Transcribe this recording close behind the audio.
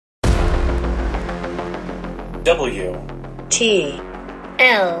W. T.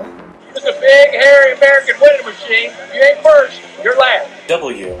 L. It's a big, hairy American winning machine. You ain't first, you're last.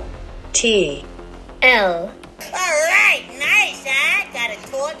 W. T. L. All right, nice, huh? Got a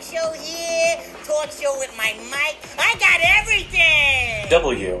talk show here, talk show with my mic. I got everything.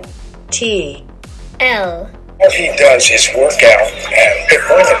 W. T. L. All he does is work out and hit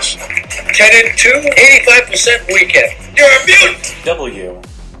runs. 10 and 2, 85% weekend. You're a mutant. W.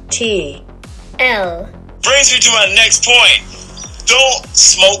 T. L. Brings me to my next point. Don't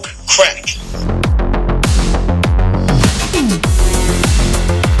smoke crack.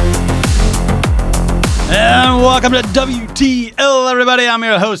 And welcome to WTL, everybody. I'm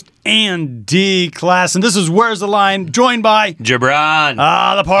your host, Andy Class, and this is Where's the Line, joined by JaBron.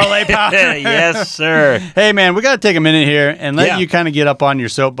 the parlay powder. Yes, sir. Hey, man, we got to take a minute here and let you kind of get up on your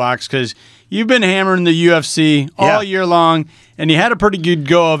soapbox because you've been hammering the UFC all year long, and you had a pretty good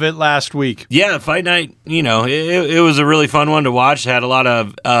go of it last week. Yeah, fight night, it was a really fun one to watch. Had a lot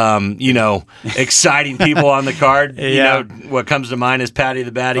of, exciting people on the card. What comes to mind is Patty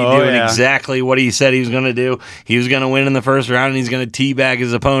the Batty doing exactly what he said he was going to do. He was going to win in the first round, and he's going to teabag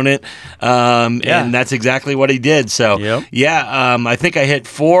his opponent, and that's exactly what he did. So, I think I hit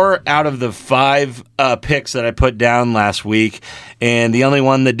 4 out of the 5 picks that I put down last week, and the only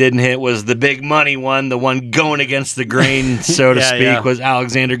one that didn't hit was the big money one, the one going against the grain, so to speak, was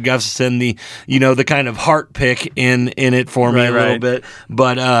Alexander Gustafsson, the kind of heart pick in it for me a little bit.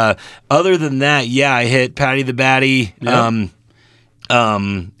 But other than that, I hit Patty the Batty.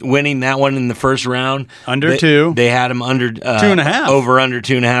 Winning that one in the first round. Under 2. They had him under 2.5. Over under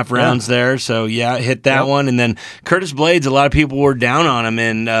 2.5 rounds there. So, hit that one. And then Curtis Blades, a lot of people were down on him.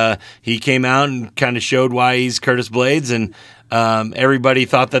 And he came out and kind of showed why he's Curtis Blades. And everybody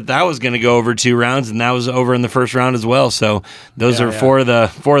thought that was going to go over 2 rounds. And that was over in the first round as well. So those are 4 of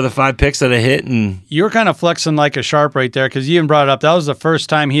the 5 picks that I hit. And you were kind of flexing like a sharp right there because you even brought it up. That was the first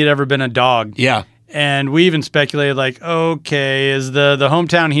time he had ever been a dog. Yeah. And we even speculated, is the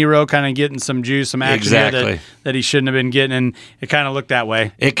hometown hero kind of getting some juice, some action here that he shouldn't have been getting, and it kind of looked that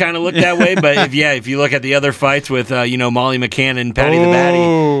way. It kind of looked that way, but if you look at the other fights with, Molly McCann and Patty the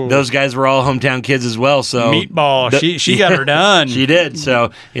Batty, those guys were all hometown kids as well. So Meatball, she got her done. She did.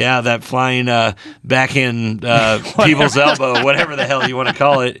 So, that flying backhand people's elbow, whatever the hell you want to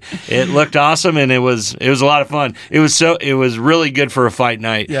call it, it looked awesome, and it was a lot of fun. It was really good for a fight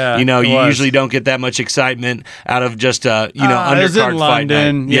night. Yeah, you usually don't get that much excitement out of just undercard fight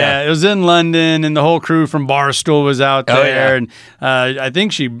night. Yeah, it was in London, and the whole crew from Barstool was out there, and I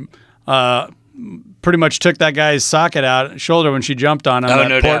think she pretty much took that guy's socket out shoulder when she jumped on him.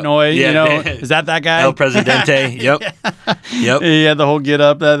 No Portnoy, doubt. Is that guy? El Presidente. Yep. Yep. He had the whole get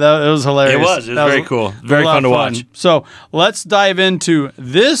up. It was hilarious. It was very cool. Very fun to watch. So let's dive into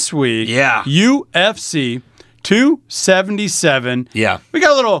this week. Yeah. UFC 277. Yeah. We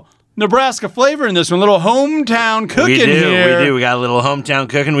got a little Nebraska flavor in this one, a little hometown cooking here. We do. We got a little hometown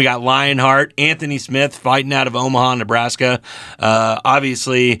cooking. We got Lionheart, Anthony Smith fighting out of Omaha, Nebraska.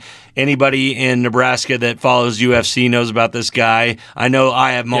 Obviously, anybody in Nebraska that follows UFC knows about this guy. I know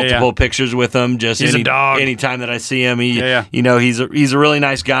I have multiple pictures with him. Just he's a dog. Anytime that I see him, he's a really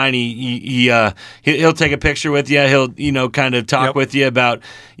nice guy, and he'll take a picture with you. He'll kind of talk with you about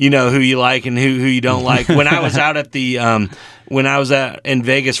who you like and who you don't like. When I was out at the when I was in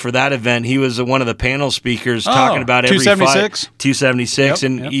Vegas for that event, he was one of the panel speakers talking about every 276? Fight. 276,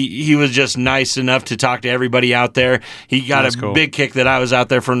 and he was just nice enough to talk to everybody out there. He got a big kick that I was out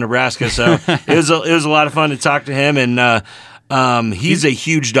there from Nebraska, so it was a lot of fun to talk to him, and he's a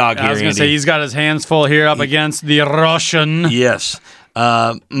huge dog here, I was going to say, he's got his hands full here up against the Russian. Yes.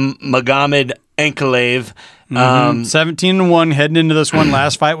 Magomed Ankalaev. 17-1 heading into this one.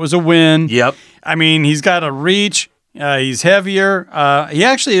 Last fight was a win. Yep. I mean, he's got a reach. He's heavier.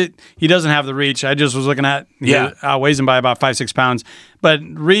 He doesn't have the reach. I just was looking at outweighs him by about 5-6 pounds. But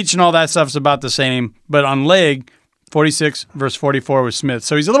reach and all that stuff is about the same. But on leg, 46 versus 44 with Smith.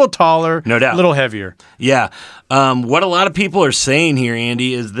 So he's a little taller, no doubt, a little heavier. Yeah. What a lot of people are saying here,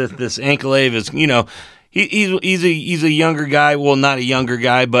 Andy, is that this Ankalaev is, he's a younger guy. Well, not a younger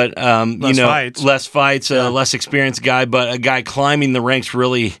guy, but less fights, less experienced guy, but a guy climbing the ranks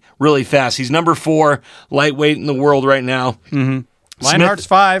really, really fast. He's number 4 lightweight in the world right now. Mm-hmm. Lionheart's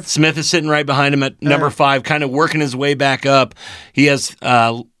 5. Smith is sitting right behind him at number 5, kind of working his way back up. He has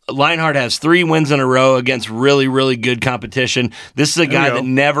Lionheart has 3 wins in a row against really, really good competition. This is a guy that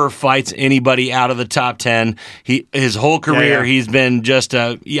never fights anybody out of the top 10. His whole career, he's been just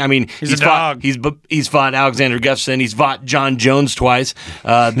he's a dog. He's fought Alexander Gustafsson. He's fought John Jones twice.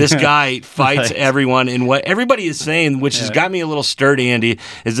 This guy fights everyone. And what everybody is saying, which has got me a little stirred, Andy,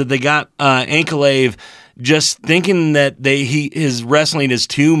 is that they got Ankalaev just thinking that his wrestling is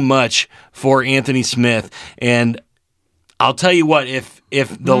too much for Anthony Smith. And I'll tell you what, if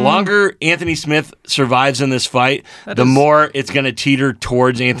the longer Anthony Smith survives in this fight, the more it's going to teeter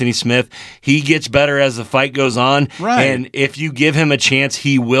towards Anthony Smith. He gets better as the fight goes on, and if you give him a chance,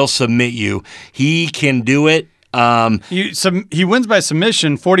 he will submit you. He can do it. He wins by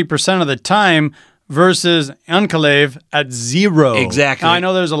submission 40% of the time versus Ankalaev at 0. Exactly. Now, I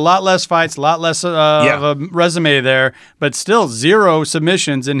know there's a lot less fights, a lot less of a resume there, but still 0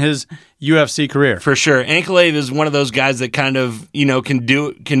 submissions in his UFC career. For sure. Ankalaev is one of those guys that kind of, can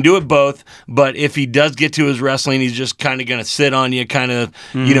do it both, but if he does get to his wrestling, he's just kind of going to sit on you, kind of,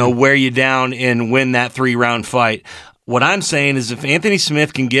 wear you down and win that 3-round fight. What I'm saying is if Anthony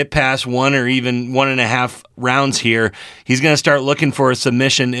Smith can get past 1 or even 1.5 rounds here, he's going to start looking for a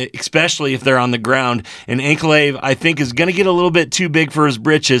submission, especially if they're on the ground. And Ankalaev, I think, is going to get a little bit too big for his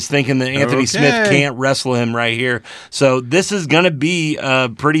britches, thinking that Anthony Smith can't wrestle him right here. So this is going to be a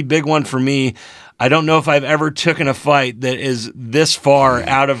pretty big one for me. I don't know if I've ever taken a fight that is this far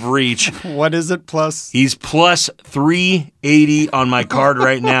out of reach. What is it plus? He's plus 380 on my card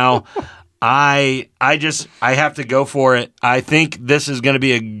right now. I have to go for it. I think this is going to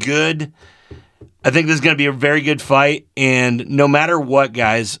be a very good fight. And no matter what,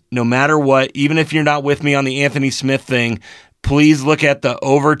 guys, even if you're not with me on the Anthony Smith thing, please look at the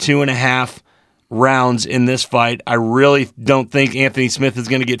over 2.5 rounds in this fight. I really don't think Anthony Smith is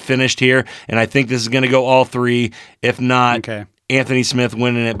going to get finished here. And I think this is going to go all 3. If not, Anthony Smith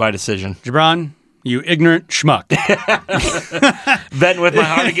winning it by decision. JaBron? You ignorant schmuck. Betting with my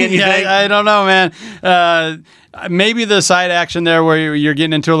heart again, you think? I don't know, man. Maybe the side action there where you're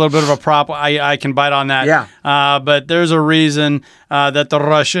getting into a little bit of a prop, I can bite on that. Yeah. But there's a reason that the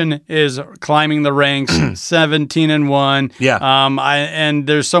Russian is climbing the ranks, 17-1. Yeah. And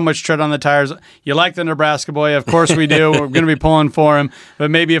there's so much tread on the tires. You like the Nebraska boy. Of course we do. We're going to be pulling for him. But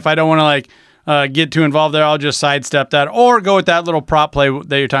maybe if I don't want to get too involved there, I'll just sidestep that or go with that little prop play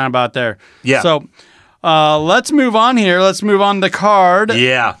that you're talking about there. Yeah. So let's move on here. Let's move on to the card.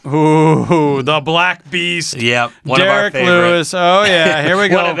 Yeah. Ooh, the Black Beast. Yep. One Derek of our favorite. Lewis. Oh, yeah. Here we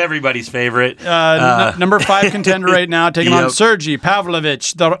go. One of everybody's favorite. Number 5 contender right now, taking on Sergey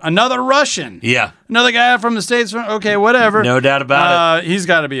Pavlovich, another Russian. Yeah. Another guy from the States. Okay, whatever. No doubt about it. He's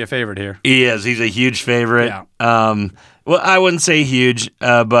got to be a favorite here. He is. He's a huge favorite. Yeah. Well, I wouldn't say huge,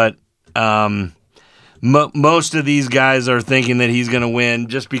 but most of these guys are thinking that he's going to win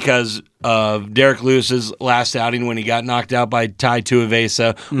just because of Derek Lewis's last outing when he got knocked out by Tai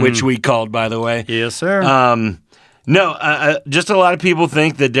Tuivasa, which we called, by the way. Yes, sir. Just a lot of people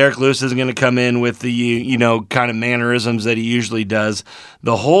think that Derek Lewis is going to come in with the, kind of mannerisms that he usually does.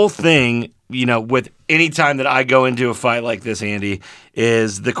 The whole thing, with any time that I go into a fight like this, Andy,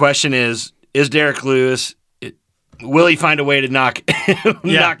 is the question is Derek Lewis, will he find a way to knock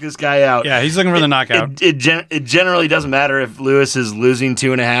this guy out? Yeah, he's looking for the knockout. It generally doesn't matter if Lewis is losing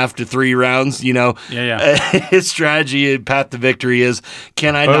 2.5 to 3 rounds. His strategy and path to victory is,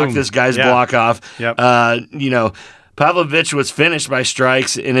 can I knock this guy's block off? Yep. Pavlovich was finished by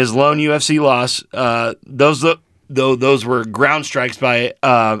strikes in his lone UFC loss. Those were ground strikes by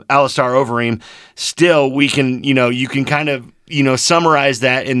Alistar Overeem. Still, we can, you can kind of, summarize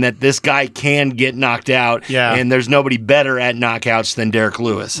that in that this guy can get knocked out, and there's nobody better at knockouts than Derek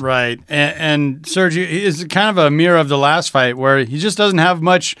Lewis. Right. And Sergio is kind of a mirror of the last fight where he just doesn't have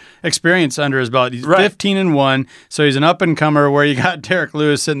much experience under his belt. He's 15-1, so he's an up-and-comer where you got Derek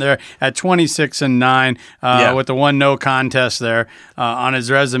Lewis sitting there at 26-9 with the 1 no contest there on his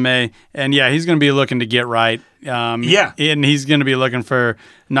resume. And, he's going to be looking to get right. And he's going to be looking for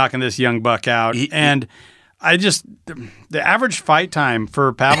knocking this young buck out. The average fight time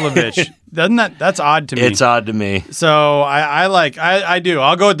for Pavlovich, that's odd to me. It's odd to me. So I do.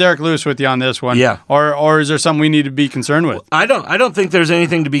 I'll go with Derek Lewis with you on this one. Yeah. Or is there something we need to be concerned with? I don't think there's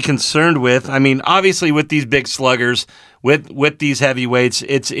anything to be concerned with. I mean, obviously with these big sluggers, with these heavyweights,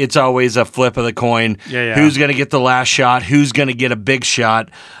 it's always a flip of the coin. Yeah. Who's going to get the last shot? Who's going to get a big shot?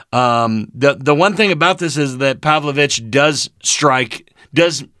 The one thing about this is that Pavlovich does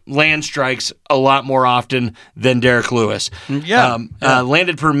land strikes a lot more often than Derek Lewis.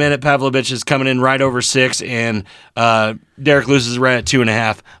 Landed per minute, Pavlovich is coming in right over 6, and Derek Lewis is right at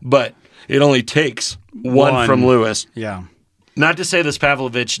 2.5. But it only takes one from Lewis. Yeah. Not to say this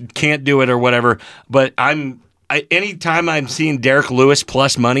Pavlovich can't do it or whatever, but anytime I'm seeing Derek Lewis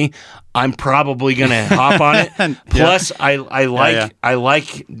plus money, I'm probably going to hop on it. Plus, I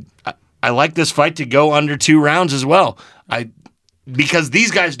like this fight to go under 2 rounds as well. because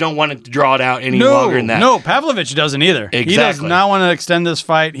these guys don't want it to draw it out any longer than that. No, Pavlovich doesn't either. Exactly. He does not want to extend this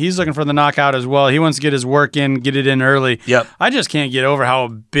fight. He's looking for the knockout as well. He wants to get his work in, get it in early. Yep. I just can't get over how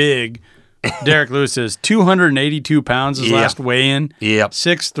big Derek Lewis is. 282 pounds his last weigh-in. Yep.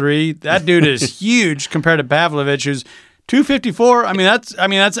 6'3". That dude is huge compared to Pavlovich, who's 254. I mean, that's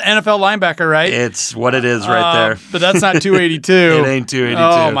an NFL linebacker, right? It's what it is right there. But that's not 282. It ain't 282.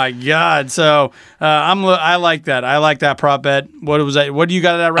 Oh my God! So I like that. I like that prop bet. What was that? What do you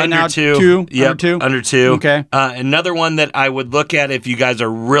got at right under now? Two. Yep, Under two. Under two. Okay. Another one that I would look at if you guys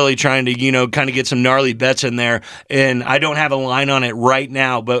are really trying to kind of get some gnarly bets in there, and I don't have a line on it right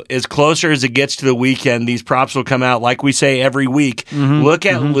now, but as closer as it gets to the weekend, these props will come out like we say every week. Look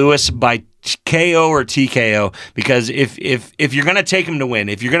at Lewis by KO or TKO, because if you're going to take him to win,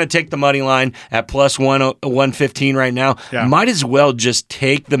 if you're going to take the money line at plus 115 right now, might as well just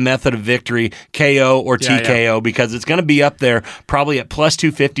take the method of victory, KO or TKO, because it's going to be up there probably at plus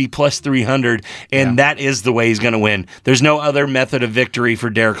 250, plus 300, and that is the way he's going to win. There's no other method of victory for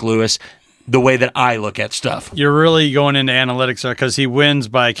Derek Lewis, the way that I look at stuff. You're really going into analytics because he wins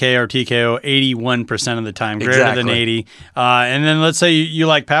by KO or TKO 81% of the time, greater than 80. And then let's say you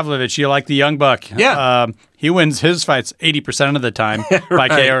like Pavlovich, you like the young buck. Yeah. He wins his fights 80% of the time by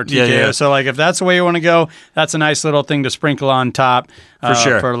KO or TKO. Yeah. So like if that's the way you want to go, that's a nice little thing to sprinkle on top for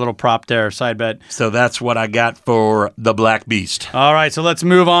sure. For a little prop there, side bet. So that's what I got for the Black Beast. All right, so let's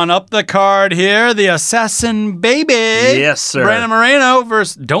move on up the card here. The Assassin Baby. Yes, sir. Brandon Moreno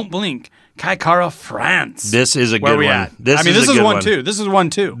versus Don't Blink. Kai Kara France. This is a good Where we one. at? This is 1-2. This is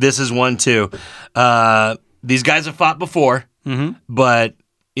 1-2. This is 1-2. These guys have fought before, but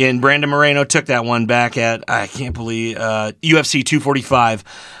Brandon Moreno took that one back at, I can't believe, UFC 245.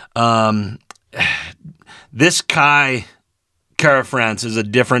 This Kai Kara France is a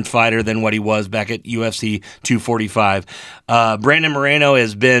different fighter than what he was back at UFC 245. Brandon Moreno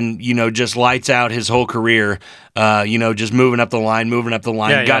has been, just lights out his whole career, just moving up the line,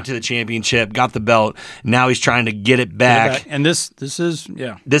 got to the championship, got the belt. Now he's trying to get it back. And this is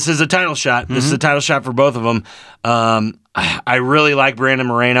a title shot. This is a title shot for both of them. I really like Brandon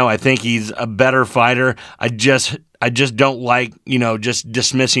Moreno. I think he's a better fighter. I just don't like, just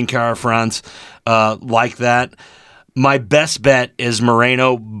dismissing Kara France like that. My best bet is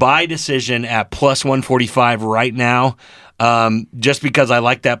Moreno by decision at plus 145 right now, just because I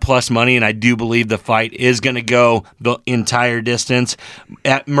like that plus money, and I do believe the fight is going to go the entire distance.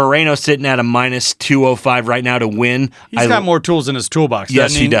 At Moreno sitting at a minus 205 right now to win. He's got more tools in his toolbox.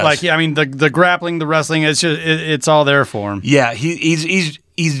 Yes, he does. The grappling, the wrestling, it's all there for him. Yeah, he's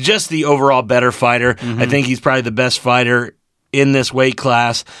just the overall better fighter. I think he's probably the best fighter in this weight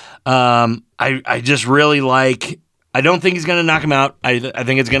class. I just really like. I don't think he's going to knock him out. I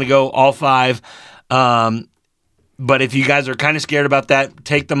think it's going to go all 5. But if you guys are kind of scared about that,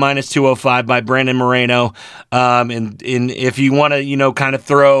 take the minus 205 by Brandon Moreno. And if you want to, kind of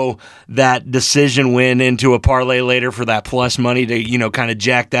throw that decision win into a parlay later for that plus money to, kind of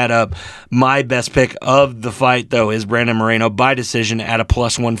jack that up. My best pick of the fight, though, is Brandon Moreno by decision at a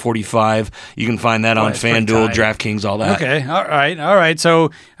plus 145. You can find that on FanDuel, DraftKings, all that. Okay. All right.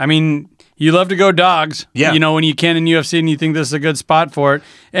 So, you love to go dogs, when you can in UFC, and you think this is a good spot for it.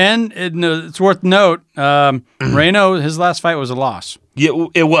 And it's worth note, Moreno, his last fight was a loss. Yeah,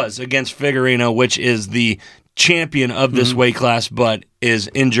 it was against Figueiredo, which is the champion of this weight class, but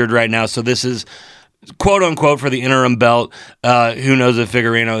is injured right now. So this is quote unquote for the interim belt. Who knows if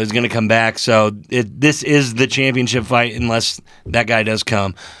Figueiredo is going to come back? So this is the championship fight unless that guy does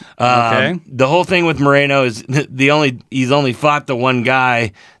come. Okay. The whole thing with Moreno is he's only fought the one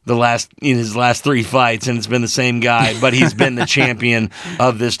guy in his last 3 fights, and it's been the same guy, but he's been the champion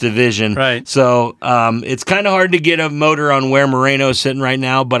of this division. Right. So it's kind of hard to get a motor on where Moreno is sitting right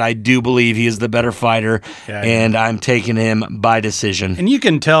now, but I do believe he is the better fighter, and I'm taking him by decision. And you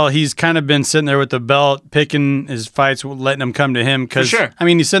can tell he's kind of been sitting there with the belt, picking his fights, letting them come to him. Because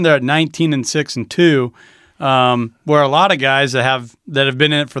he's sitting there at 19-6-2, where a lot of guys that have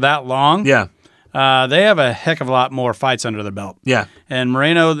been in it for that long, they have a heck of a lot more fights under their belt. Yeah. And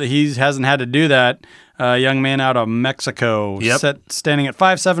Moreno, he hasn't had to do that. Young man out of Mexico, standing at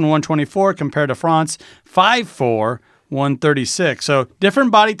 5'7", 124, compared to France, 5'4", 136. So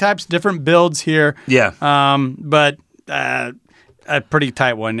different body types, different builds here. Yeah. But a pretty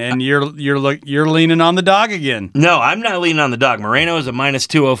tight one, and you're leaning on the dog again. No, I'm not leaning on the dog. Moreno is a minus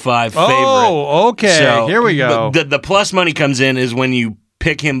 205 favorite. Oh, okay. So here we go. The plus money comes in is when you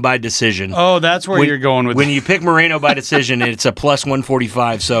pick him by decision. Oh, that's where you're going with when you pick Moreno by decision, it's a plus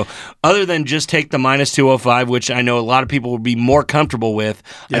 145. So other than just take the minus 205, which I know a lot of people would be more comfortable with,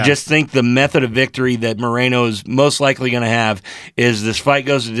 I just think the method of victory that Moreno is most likely going to have is this fight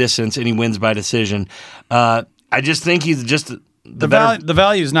goes to distance and he wins by decision. I just think he's just the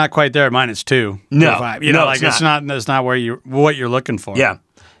value is not quite there at minus 2. No, it's not what you're looking for. Yeah,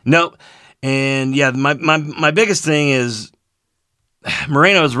 no, and my biggest thing is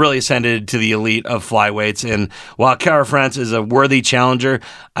Moreno has really ascended to the elite of flyweights, and while Cara France is a worthy challenger,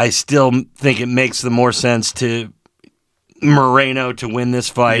 I still think it makes the more sense to Moreno to win this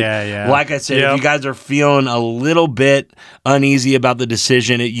fight. Yeah. Like I said, if you guys are feeling a little bit uneasy about the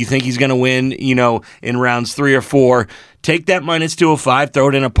decision, you think he's going to win, in rounds 3 or 4, take that minus 205, throw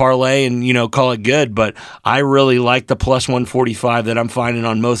it in a parlay, and, call it good. But I really like the plus 145 that I'm finding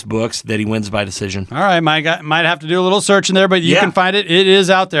on most books that he wins by decision. All right, might have to do a little searching there, but you can find it. It is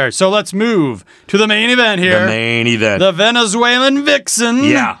out there. So let's move to the main event here. The main event. The Venezuelan Vixen.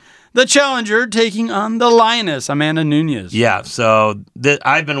 Yeah. The challenger taking on the Lioness, Amanda Nunes. Yeah, so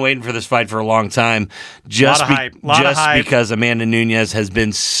I've been waiting for this fight for a long time, just because Amanda Nunes has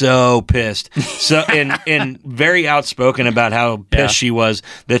been so pissed, and very outspoken about how pissed she was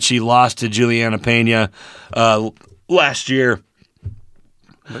that she lost to Juliana Peña last year.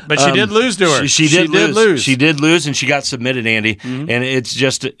 But she did lose to her. She did lose. She did lose, and she got submitted, Andy. Mm-hmm. And it's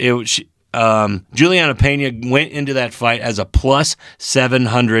just Juliana Peña went into that fight as a plus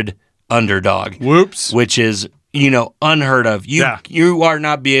 700 underdog. Whoops. Which is, unheard of. You are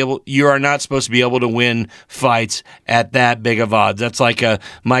not supposed to be able to win fights at that big of odds. That's like a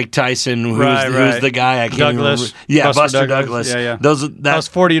Mike Tyson, who's the guy I can't Douglas. remember. Yeah, Buster Douglas. Yeah. That's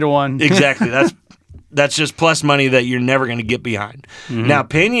 40 to 1. Exactly. That's just plus money that you're never going to get behind. Mm-hmm. Now,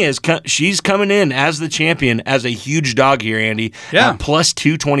 Peña she's coming in as the champion as a huge dog here, Andy. Yeah. At plus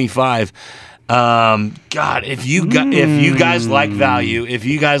 225. God, if you guys like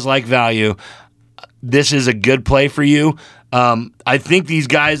value, this is a good play for you. I think these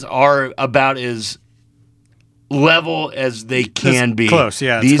guys are about as level as they can be. Close,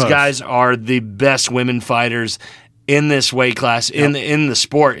 yeah. These guys are the best women fighters in this weight class, in the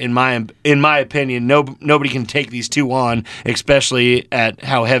sport, in my opinion. Nobody can take these two on, especially at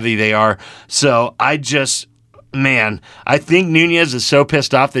how heavy they are. So I think Nunes is so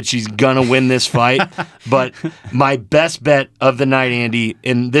pissed off that she's gonna win this fight. But my best bet of the night, Andy,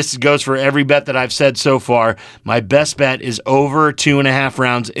 and this goes for every bet that I've said so far, my best bet is over 2.5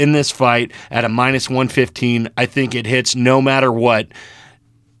 rounds in this fight at a minus 115. I think it hits no matter what.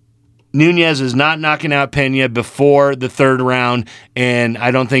 Nunes is not knocking out Peña before the 3rd round, and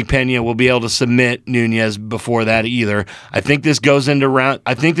I don't think Peña will be able to submit Nunes before that either. I think this gets into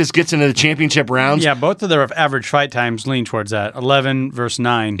the championship rounds. Yeah, both of their average fight times lean towards that, 11 versus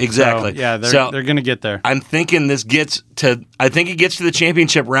 9. Exactly. So, they're going to get there. I'm thinking it gets to the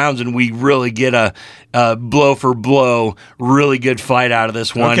championship rounds, and we really get a blow for blow, really good fight out of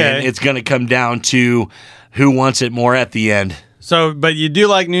this one. Okay. And it's going to come down to who wants it more at the end. So, but you do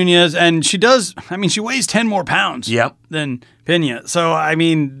like Nunes, and she weighs 10 more pounds than Peña. So,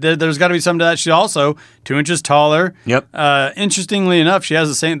 there's got to be something to that. She's also 2 inches taller. Yep. Interestingly enough,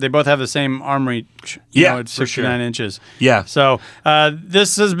 they both have the same arm reach. It's 69 inches. Yeah. So,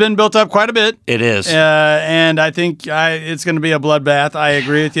 this has been built up quite a bit. It is. And I think it's going to be a bloodbath. I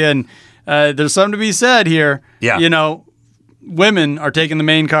agree with you. And there's something to be said here. Yeah. Women are taking the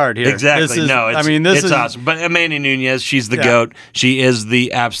main card here. Exactly. It's awesome. But Amanda Nunes, she's the GOAT. She is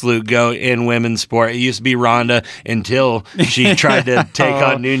the absolute GOAT in women's sport. It used to be Ronda until she tried to take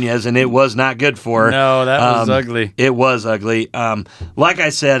on Nunes, and it was not good for her. No, that was ugly. It was ugly. Like I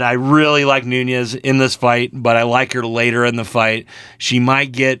said, I really like Nunes in this fight, but I like her later in the fight. She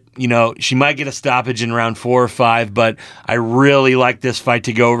might get a stoppage in round 4 or 5, but I really like this fight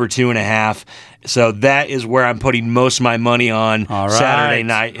to go over 2.5. So that is where I'm putting most of my money on Saturday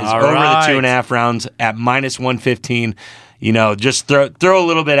night is over the 2.5 rounds at minus 115. Just throw a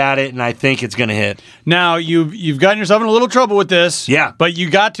little bit at it, and I think it's going to hit. Now, you've gotten yourself in a little trouble with this. Yeah. But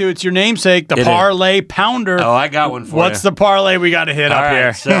it's your namesake, the Parlay Pounder. Oh, I got one for you. What's the parlay we got to hit up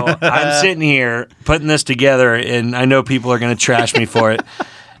here? So I'm sitting here putting this together, and I know people are going to trash me for it.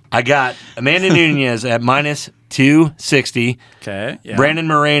 I got Amanda Nunes at minus 260. Okay. Yeah. Brandon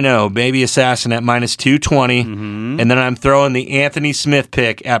Moreno, Baby Assassin, at minus 220. Mm-hmm. And then I'm throwing the Anthony Smith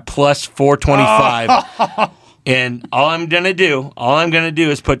pick at plus 425. And all I'm gonna do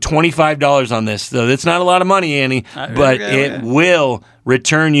is put $25 on this. So it's not a lot of money, Annie, but it will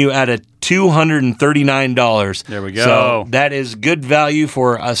return you at a $239. There we go. So that is good value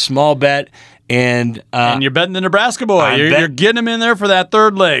for a small bet. And you're betting the Nebraska boy. You're getting him in there for that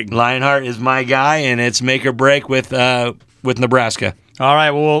third leg. Lionheart is my guy, and it's make or break with Nebraska. All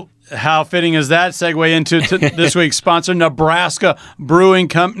right, well, how fitting is that? Segue into this week's sponsor, Nebraska Brewing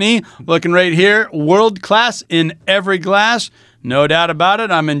Company. Looking right here, world class in every glass. No doubt about it.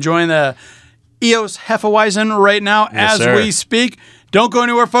 I'm enjoying the EOS Hefeweizen right now as we speak. Don't go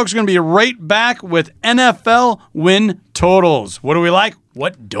anywhere, folks. We're going to be right back with NFL win totals. What do we like?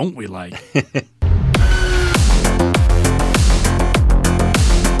 What don't we like?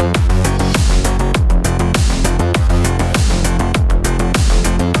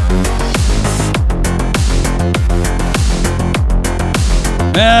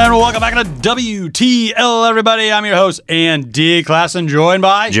 And welcome back to WTL, everybody. I'm your host, Andy Klassen, joined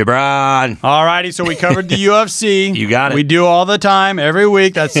by JaBron. All righty, so we covered the UFC. You got it. We do all the time, every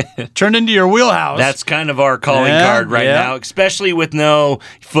week. That's turned into your wheelhouse. That's kind of our calling card right now, especially with no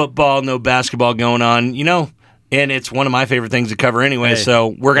football, no basketball going on, and it's one of my favorite things to cover anyway,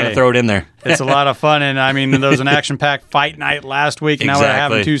 so we're going to throw it in there. It's a lot of fun, and I mean, there was an action-packed fight night last week. Now we're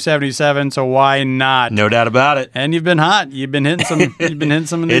having 277, so why not? No doubt about it. And you've been hot. You've been hitting some. Of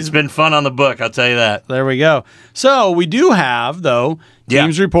these. It's been fun on the book, I'll tell you that. There we go. So we do have though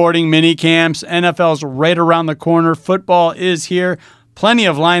teams reporting, mini camps. NFL's right around the corner. Football is here. Plenty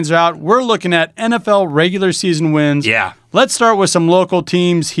of lines are out. We're looking at NFL regular season wins. Yeah. Let's start with some local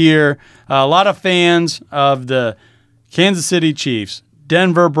teams here. A lot of fans of the Kansas City Chiefs,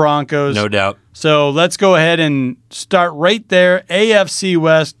 Denver Broncos. No doubt. So let's go ahead and start right there. AFC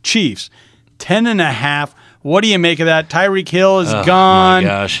West Chiefs, 10.5. What do you make of that? Tyreek Hill is gone. Oh,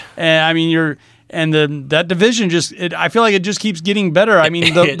 my gosh. And, I mean, that division I feel like it just keeps getting better. I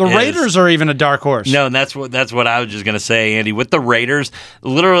mean, the Raiders are even a dark horse. No, and that's what I was just going to say, Andy. With the Raiders,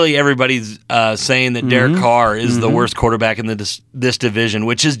 literally everybody's saying that Derek Carr is the worst quarterback in this division,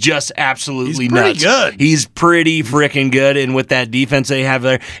 which is just absolutely nuts. He's pretty good. He's pretty freaking good, and with that defense they have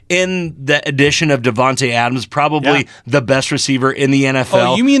there, in the addition of Devontae Adams, probably the best receiver in the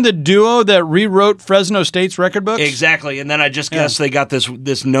NFL. Oh, you mean the duo that rewrote Fresno State's record books? Exactly, and then I just guess they got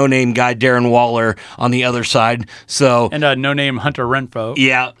this no-name guy, Darren Waller, on the other side. And a no-name Hunter Renfrow.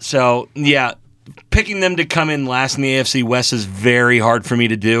 Picking them to come in last in the AFC West is very hard for me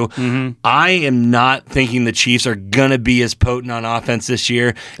to do. I am not thinking the Chiefs are going to be as potent on offense this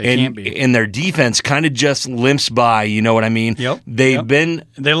year. They can't be. And their defense kind of just limps by, you know what I mean? Yep.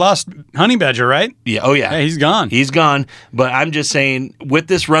 They lost Honey Badger, right? Yeah. Oh, yeah. He's gone. He's gone. But I'm just saying, with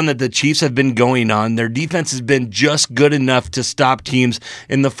this run that the Chiefs have been going on, their defense has been just good enough to stop teams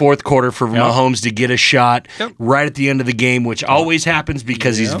in the fourth quarter for Mahomes to get a shot right at the end of the game, which always happens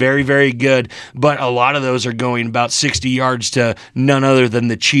because he's very, very good. But a lot of those are going about 60 yards to none other than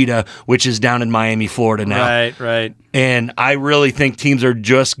the Cheetah, which is down in Miami, Florida now. Right. And I really think teams are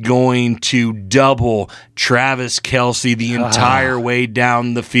just going to double Travis Kelce the entire way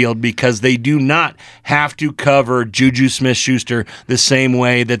down the field because they do not have to cover Juju Smith-Schuster the same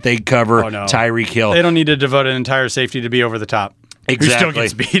way that they cover Tyreek Hill. They don't need to devote an entire safety to be over the top. Exactly. Who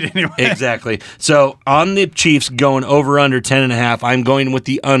still gets beat anyway. Exactly. So on the Chiefs going over under 10.5, I'm going with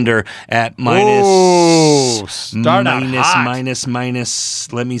the under at minus.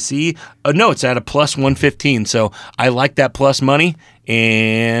 Minus. Let me see. No, it's at a plus 115. So I like that plus money,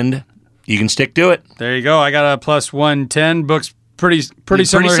 and you can stick to it. There you go. I got a plus 110. Book's pretty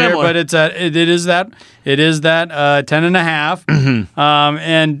similar here, but it is that 10.5.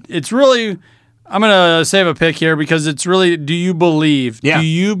 And it's really. I'm going to save a pick here because it's really, do you believe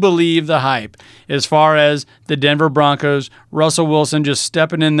the hype as far as the Denver Broncos, Russell Wilson just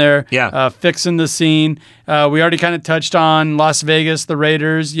stepping in there, fixing the scene? We already kind of touched on Las Vegas, the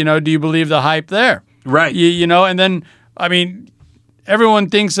Raiders. Do you believe the hype there? Right. And then, I mean, everyone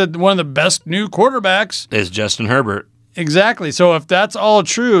thinks that one of the best new quarterbacks is Justin Herbert. Exactly. So if that's all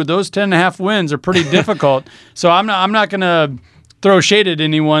true, those 10.5 wins are pretty difficult. So I'm not going to throw shade at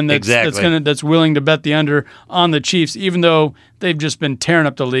anyone that's willing to bet the under on the Chiefs, even though they've just been tearing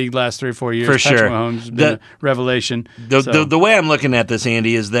up the league last 3 or 4 years. For sure. Patrick Mahomes has been a revelation. The way I'm looking at this,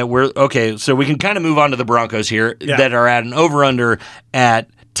 Andy, is that so we can kind of move on to the Broncos here that are at an over-under at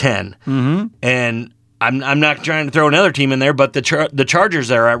 10. And I'm not trying to throw another team in there, but the Chargers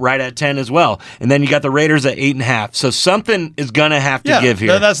are right at 10 as well. And then you got the Raiders at 8.5. So something is going to have to give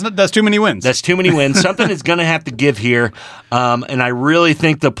here. That's too many wins. That's too many wins. Something is going to have to give here. And I really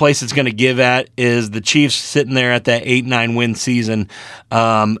think the place it's going to give at is the Chiefs sitting there at that 8-9 win season.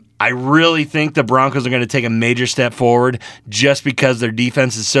 I really think the Broncos are going to take a major step forward just because their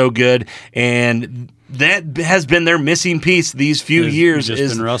defense is so good, and that has been their missing piece these few years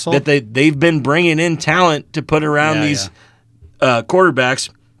is that they've been bringing in talent to put around these quarterbacks.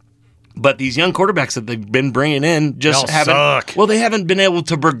 But these young quarterbacks that they've been bringing in just suck. Well, they haven't been able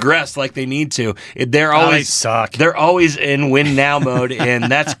to progress like they need to. They're always suck. They're always in win now mode, and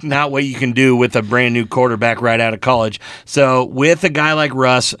that's not what you can do with a brand new quarterback right out of college. So with a guy like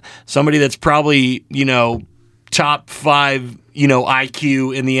Russ, somebody that's probably, top 5,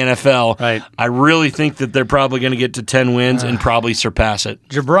 IQ in the NFL, right. I really think that they're probably going to get to 10 wins and probably surpass it.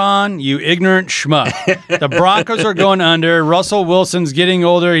 JaBron, you ignorant schmuck. The Broncos are going under. Russell Wilson's getting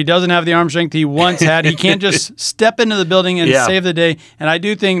older. He doesn't have the arm strength he once had. He can't just step into the building and save the day. And I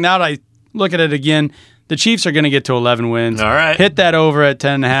do think, now that I look at it again, the Chiefs are going to get to 11 wins. All right. Hit that over at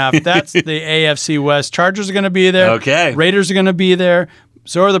 10.5. That's the AFC West. Chargers are going to be there. Okay. Raiders are going to be there.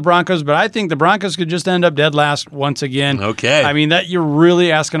 So are the Broncos, but I think the Broncos could just end up dead last once again. Okay. I mean, that you're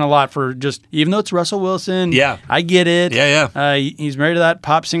really asking a lot for just, even though it's Russell Wilson. Yeah. I get it. Yeah. He's married to that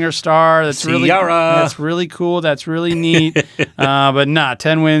pop singer star. That's really cool. That's really neat. But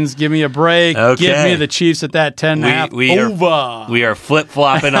 10 wins. Give me a break. Okay. Give me the Chiefs at that 10.5. We are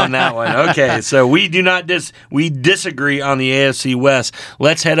flip-flopping on that one. Okay, so we do not we disagree on the AFC West.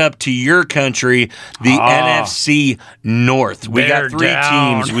 Let's head up to your country, the NFC North. We got 3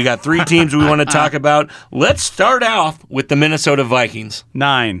 teams. We got 3 teams we want to talk about. Let's start off with the Minnesota Vikings.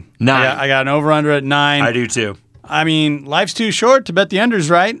 9. 9. I got an over-under at 9. I do too. I mean, life's too short to bet the unders,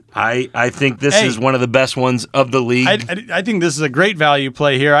 right? I think this is one of the best ones of the league. I think this is a great value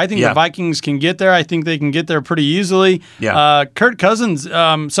play here. I think the Vikings can get there. I think they can get there pretty easily. Yeah. Kirk Cousins,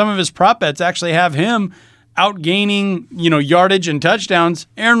 some of his prop bets actually have him outgaining, yardage and touchdowns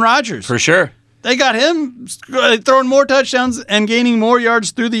Aaron Rodgers. For sure. They got him throwing more touchdowns and gaining more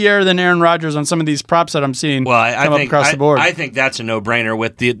yards through the air than Aaron Rodgers on some of these props that I'm seeing come up across the board. I think that's a no-brainer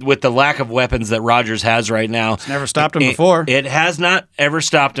with the lack of weapons that Rodgers has right now. It's never stopped him before. It has not ever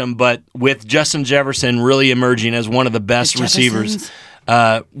stopped him, but with Justin Jefferson really emerging as one of the best receivers.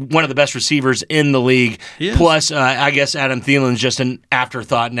 One of the best receivers in the league. Plus, I guess Adam Thielen's just an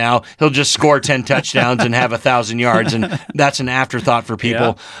afterthought now. He'll just score 10 touchdowns and have 1,000 yards, and that's an afterthought for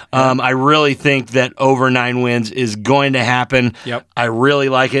people. I really think that over 9 wins is going to happen. Yep. I really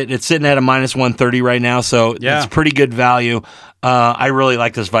like it. It's sitting at a minus 130 right now, so it's pretty good value. I really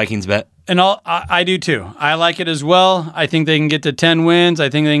like this Vikings bet. And I do too. I like it as well. I think they can get to 10 wins. I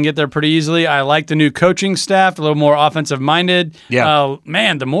think they can get there pretty easily. I like the new coaching staff, a little more offensive minded. Yeah.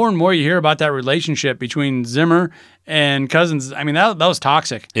 Man, the more and more you hear about that relationship between Zimmer and Cousins, I mean, that was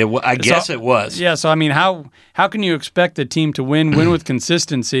toxic. I guess it was. Yeah, so I mean, how can you expect a team to win with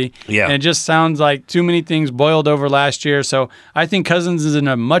consistency? Yeah. And it just sounds like too many things boiled over last year. So I think Cousins is in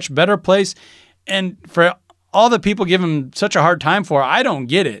a much better place. And for all the people give him such a hard time for, I don't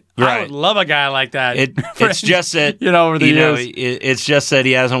get it. Right. I would love a guy like that. It's just that over the years. It's just that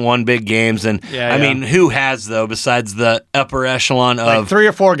he hasn't won big games, and I mean, who has though besides the upper echelon of like 3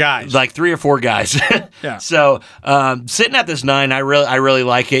 or 4 guys? Like 3 or 4 guys. Yeah. So sitting at this 9, I really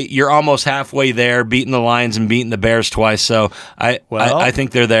like it. You're almost halfway there, beating the Lions and beating the Bears twice. So I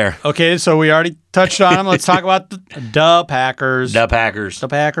think they're there. Okay, so we already touched on them. Let's talk about the Packers. The Packers. The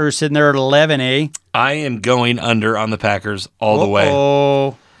Packers sitting there at 11, I am going under on the Packers all the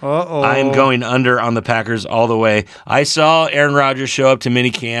way. I am going under on the Packers all the way. I saw Aaron Rodgers show up to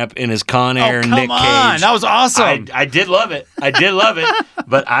minicamp in his Con Air Nick Cage. That was awesome. I did love it.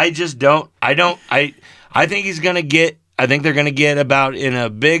 But I just don't. I think he's going to get. I think they're going to get about in a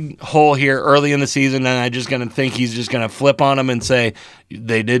big hole here early in the season, and I'm just going to think he's just going to flip on them and say,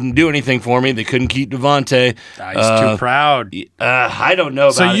 they didn't do anything for me. They couldn't keep Devontae. He's too proud. I don't know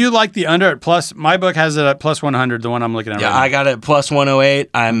about So you like the under at plus? My book has it at plus 100, the one I'm looking at right now. I got it at plus 108.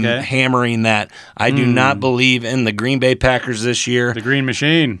 I'm hammering that. I do not believe in the Green Bay Packers this year. The Green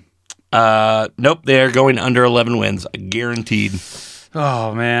Machine. Nope, they're going under 11 wins, guaranteed.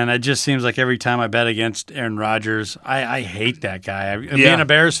 Oh, man, it just seems like every time I bet against Aaron Rodgers, I hate that guy. Being a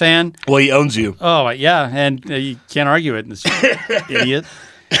Bears fan. Well, he owns you. Oh, yeah, and you can't argue it, idiot.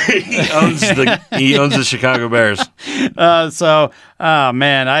 He owns the Chicago Bears.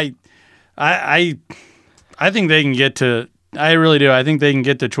 Man, I think they can get to, I really do. I think they can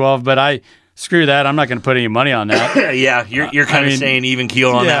get to 12, but screw that. I'm not going to put any money on that. Yeah, you're kind of saying even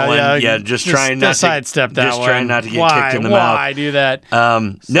keel on that one. Yeah, just trying not to sidestep that. Just trying not to get kicked in the mouth. Why do that?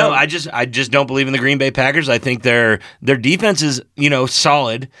 No, I just don't believe in the Green Bay Packers. I think their defense is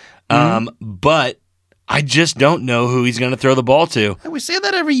solid, but I just don't know who he's going to throw the ball to. We say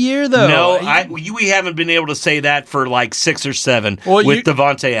that every year, though. No, we haven't been able to say that for like 6 or 7 with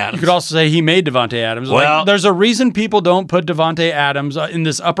Davante Adams. You could also say he made Davante Adams. Well, there's a reason people don't put Davante Adams in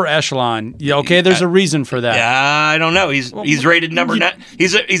this upper echelon. Yeah, okay, there's a reason for that. I don't know. He's rated number 9.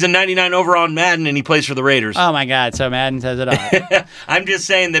 He's a 99 overall in Madden, and he plays for the Raiders. Oh my God! So Madden says it all. I'm just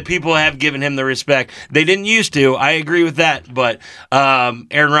saying that people have given him the respect they didn't used to. I agree with that, but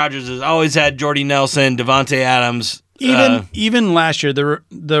Aaron Rodgers has always had Jordy Nelson, Davante Adams. Even last year,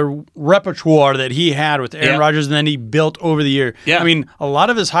 the repertoire that he had with Aaron Rodgers, and then he built over the year. Yeah. I mean, a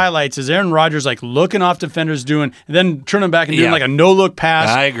lot of his highlights is Aaron Rodgers like looking off defenders, and then turning back and doing like a no look pass.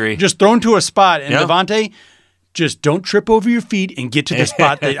 I agree. Just thrown to a spot, and Davante, just don't trip over your feet and get to the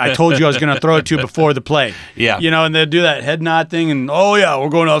spot that I told you I was going to throw it to before the play. Yeah. And they'll do that head nod thing, and we're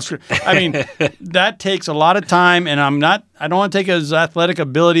going off. I mean, that takes a lot of time, and I don't want to take his athletic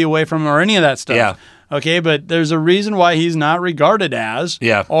ability away from him or any of that stuff. Yeah. Okay, but there's a reason why he's not regarded as,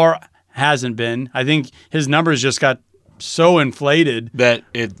 or hasn't been. I think his numbers just got so inflated that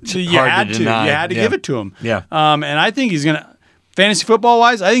it's hard to deny. You had to give it to him. Yeah. And I think he's going to, fantasy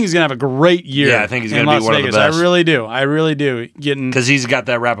football-wise, I think he's going to have a great year. Yeah, I think he's going to be one Vegas. of the best. I really do. Because he's got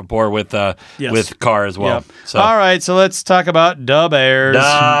that rapport with Carr as well. Yep. So. All right, so let's talk about Da Bears.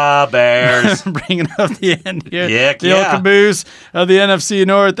 Da Bears. Bringing up the end here. The old caboose of the NFC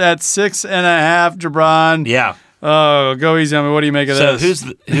North at 6.5, JaBron. Yeah. Oh, go easy on me. What do you make of this?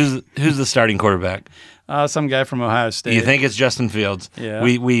 So who's the starting quarterback? Some guy from Ohio State. You think it's Justin Fields? Yeah.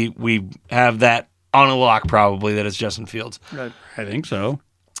 We have that on a lock probably that it's Justin Fields. I think so.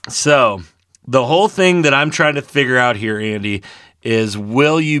 So the whole thing that I'm trying to figure out here, Andy, is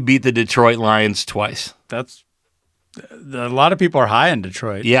will you beat the Detroit Lions twice? A lot of people are high in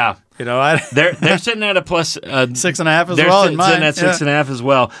Detroit. Yeah. They're sitting at a plus 6.5 as well. They're sitting at 6.5 as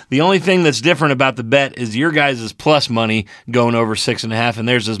well. The only thing that's different about the bet is your guys' plus money going over 6.5, and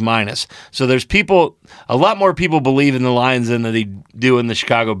theirs is minus. So there's a lot more people believe in the Lions than they do in the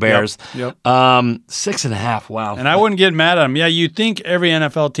Chicago Bears. Yep. 6.5. Wow. And I wouldn't get mad at them. Yeah, you think every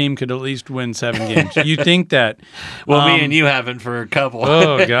NFL team could at least win 7 games. You think that? Well, me and you haven't for a couple.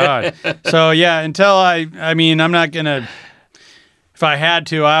 Oh God. So yeah, until I'm not gonna. If I had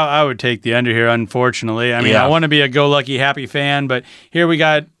to, I would take the under here, unfortunately. I mean, I want to be a go-lucky, happy fan, but here we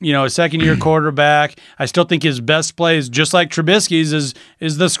got, a second-year quarterback. I still think his best plays, just like Trubisky's,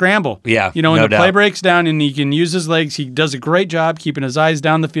 is the scramble. Yeah, when the play breaks down and he can use his legs, he does a great job keeping his eyes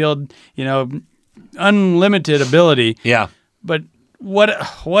down the field, unlimited ability. Yeah. But what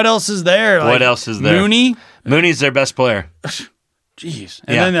else is there? What else is there? Mooney's their best player. Jeez.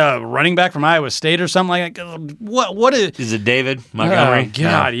 And then running back from Iowa State or something like that. What is it David Montgomery? Oh,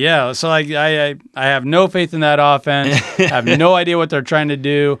 God, yeah. So I have no faith in that offense. I have no idea what they're trying to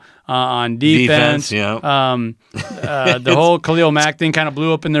do on defense. The whole Khalil Mack thing kind of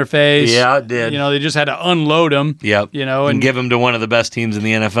blew up in their face. Yeah, it did. They just had to unload him. Yep. And give him to one of the best teams in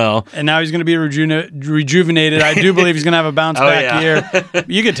the NFL. And now he's going to be rejuvenated. I do believe he's going to have a bounce back year.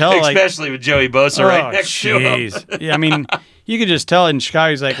 You could tell, especially with Joey Bosa right next to him. Yeah, I mean. You could just tell in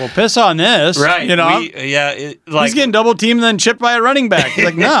Chicago, he's like, well, piss on this. Right. He's getting double teamed and then chipped by a running back. He's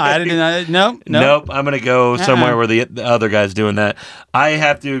like, no. Nope, I'm going to go somewhere where the other guy's doing that. I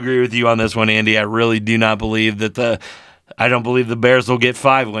have to agree with you on this one, Andy. I really do not believe I don't believe the Bears will get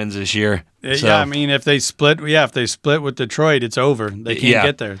 5 wins this year. So. Yeah, I mean, if they split with Detroit, it's over. They can't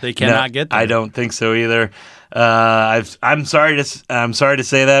get there. They cannot get there. I don't think so either. I'm sorry to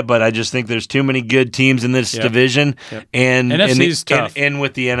say that, but I just think there's too many good teams in this division, and NFC's tough. And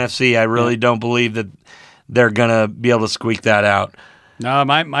with the NFC, I really don't believe that they're gonna be able to squeak that out. No,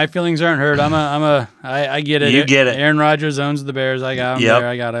 my feelings aren't hurt. I get it. You get it. Aaron Rodgers owns the Bears. I got him there.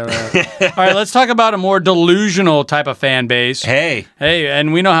 I got it. All right, let's talk about a more delusional type of fan base. Hey,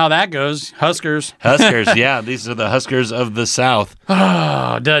 and we know how that goes. Huskers, yeah. These are the Huskers of the South.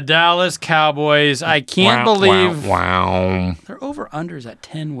 Oh, the Dallas Cowboys. I can't believe their over-unders at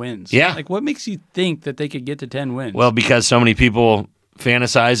 10 wins. Yeah. Like, what makes you think that they could get to 10 wins? Well, because so many people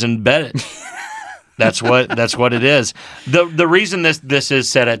fantasize and bet it. That's what it is. The reason this is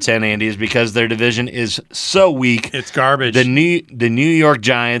set at 10, Andy, is because their division is so weak. It's garbage. The New York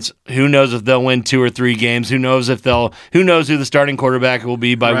Giants, who knows if they'll win 2 or 3 games? Who knows who the starting quarterback will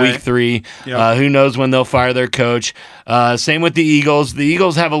be by week 3? Yep. Who knows when they'll fire their coach? Same with the Eagles. The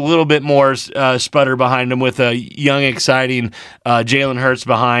Eagles have a little bit more sputter behind them with a young, exciting Jalen Hurts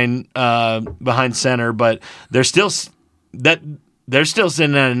behind center, but they're still they're still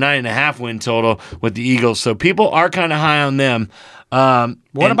sitting at a 9.5 win total with the Eagles. So people are kind of high on them.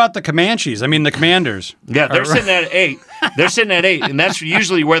 What about the Comanches? I mean, the Commanders. Yeah, they're sitting at 8. They're sitting at 8, and that's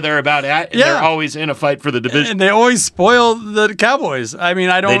usually where they're about at. And they're always in a fight for the division. And they always spoil the Cowboys. I mean,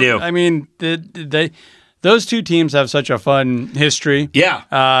 They do. I mean, they those two teams have such a fun history. Yeah,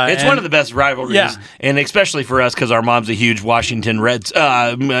 it's one of the best rivalries, and especially for us because our mom's a huge Washington Commanders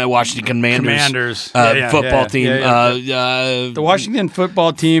football team. The Washington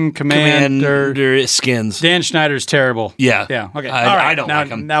football team commander skins. Dan Schneider's terrible. Yeah, yeah. Okay, all right. I don't like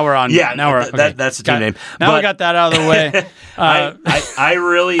him. Now we're on. Yeah, now we're okay. That's the team name. Now we got that out of the way. I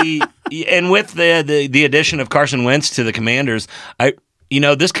really, and with the addition of Carson Wentz to the Commanders,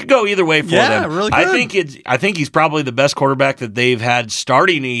 this could go either way for them. Really good. I think he's probably the best quarterback that they've had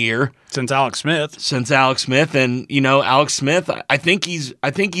starting a year since Alex Smith. And Alex Smith, I think he's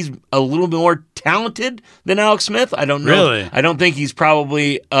a little bit more talented than Alex Smith. I don't know. Really? I don't think he's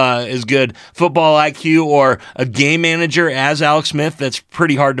probably as good football IQ or a game manager as Alex Smith. That's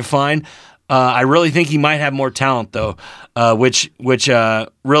pretty hard to find. I really think he might have more talent though, which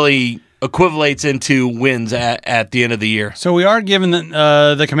really equivalates into wins at the end of the year. So we are giving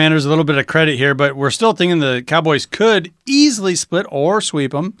the Commanders a little bit of credit here, but we're still thinking the Cowboys could easily split or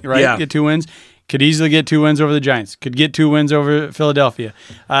sweep them, right? Yeah. Get 2 wins. Could easily get 2 wins over the Giants. Could get 2 wins over Philadelphia.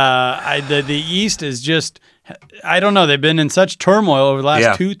 The East is just, I don't know. They've been in such turmoil over the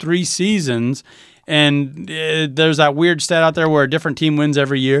last 2-3 seasons. And there's that weird stat out there where a different team wins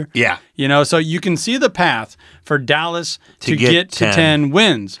every year. Yeah. So you can see the path for Dallas to get to 10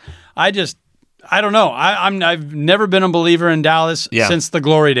 wins. I don't know. I've never been a believer in Dallas since the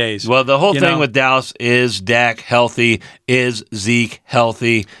glory days. Well, the whole thing with Dallas is Dak healthy, is Zeke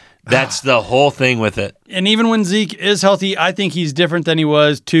healthy. That's the whole thing with it. And even when Zeke is healthy, I think he's different than he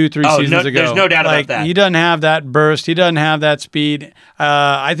was 2-3 seasons ago. There's no doubt about that. He doesn't have that burst. He doesn't have that speed.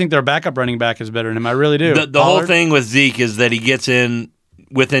 I think their backup running back is better than him. I really do. The whole thing with Zeke is that he gets in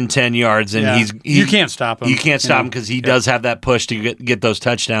within 10 yards, and you can't stop him. You can't stop him because he does have that push to get those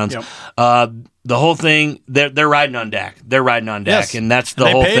touchdowns. Yep. The whole thing, they're riding on Dak. They're riding on Dak, yes. and that's the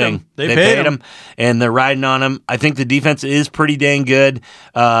whole thing. They paid him, and they're riding on him. I think the defense is pretty dang good,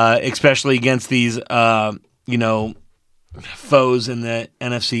 especially against these, foes in the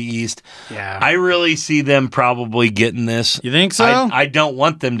NFC East. Yeah. I really see them probably getting this. You think so? I don't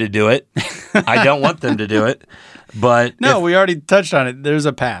want them to do it. But we already touched on it. There's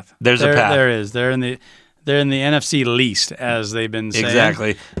a path. There's a path. There is. They're in the NFC least, as they've been saying.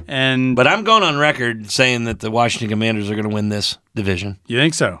 Exactly. But I'm going on record saying that the Washington Commanders are going to win this division. You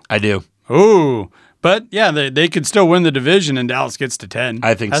think so? I do. Ooh. But, yeah, they could still win the division, and Dallas gets to 10.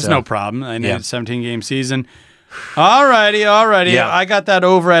 I think That's so. no problem. I need a 17-game season. All righty. Yeah. I got that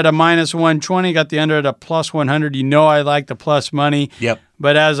over at a -120, got the under at a +100. I like the plus money. Yep.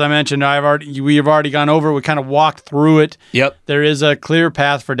 But as I mentioned, we have already gone over. We kind of walked through it. Yep. There is a clear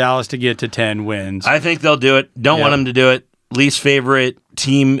path for Dallas to get to 10 wins. I think they'll do it. Don't want them to do it. Least favorite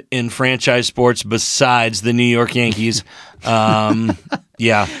team in franchise sports besides the New York Yankees.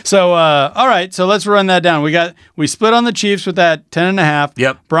 Yeah. So, all right. So let's run that down. We split on the Chiefs with that 10.5.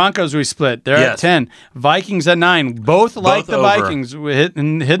 Yep. Broncos we split. They're at 10. Vikings at 9. Both like the over. Vikings. We're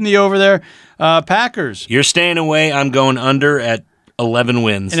hitting the over there. Packers. You're staying away. I'm going under at 11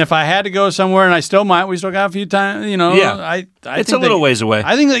 wins. And if I had to go somewhere, and I still might, we still got a few times. Yeah. It's a little ways away.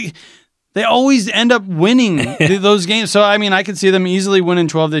 I think they always end up winning those games. So, I could see them easily winning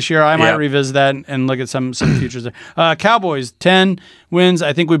 12 this year. I might revisit that and look at some futures there. Cowboys, 10 wins.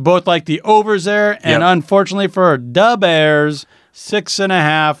 I think we both like the overs there. And unfortunately for the Bears,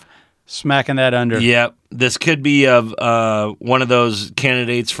 6.5, smacking that under. Yep. This could be of one of those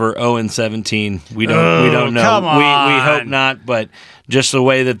candidates for 0-17. We don't know. Come on. We hope not, but just the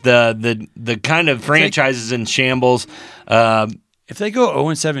way that the kind of franchises in shambles. If they go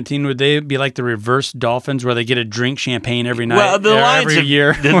 0-17, would they be like the reverse Dolphins, where they get to drink champagne every night? Well, every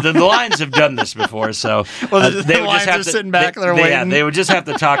year. The Lions have done this before, so the Lions are sitting back there waiting. Yeah, they would just have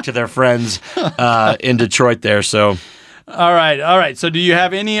to talk to their friends in Detroit there. So, all right. So, do you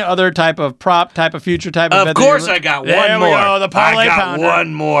have any other type of prop, type of future, type of? Of course, I got one more. There we go. The parlay pounder.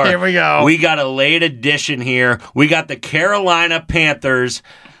 One more. Here we go. We got a late addition here. We got the Carolina Panthers.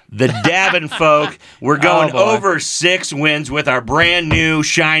 The Davin folk, we're going over 6 wins with our brand new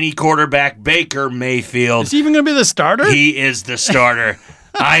shiny quarterback, Baker Mayfield. Is he even going to be the starter? He is the starter.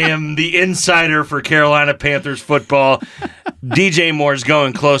 I am the insider for Carolina Panthers football. DJ Moore's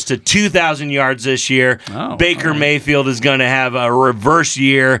going close to 2,000 yards this year. Baker Mayfield is going to have a reverse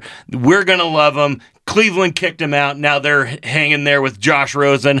year. We're going to love him. Cleveland kicked him out. Now they're hanging there with Josh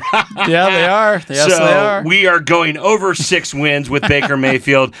Rosen. Yeah, they are. Yes, so they are. We are going over 6 wins with Baker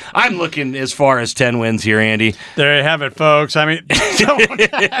Mayfield. I'm looking as far as 10 wins here, Andy. There you have it, folks. I mean,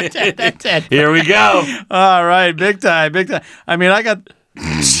 here we go. All right, big time, big time. I mean, I got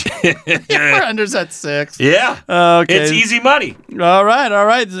unders at 6. Yeah. Okay. It's easy money. All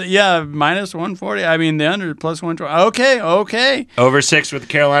right. Yeah, minus 140. I mean, the under plus 120. Okay. Over 6 with the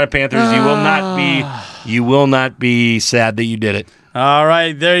Carolina Panthers. You will not be sad that you did it. All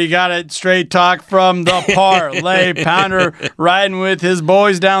right, there you got it. Straight talk from the parlay pounder, riding with his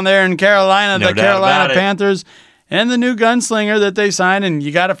boys down there in Carolina, No the doubt Carolina about it. Panthers, and the new gunslinger that they signed, and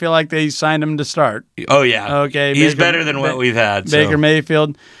you got to feel like they signed him to start. Oh, yeah. Okay. He's better than what we've had. Baker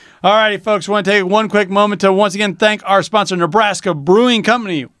Mayfield. All righty, folks, want to take one quick moment to once again thank our sponsor, Nebraska Brewing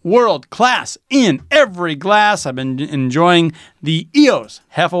Company, world class in every glass. I've been enjoying the EOS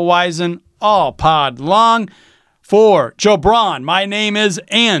Hefeweizen all pod long. For JaBron, my name is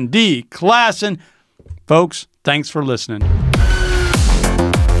Andy Klassen. Folks, thanks for listening.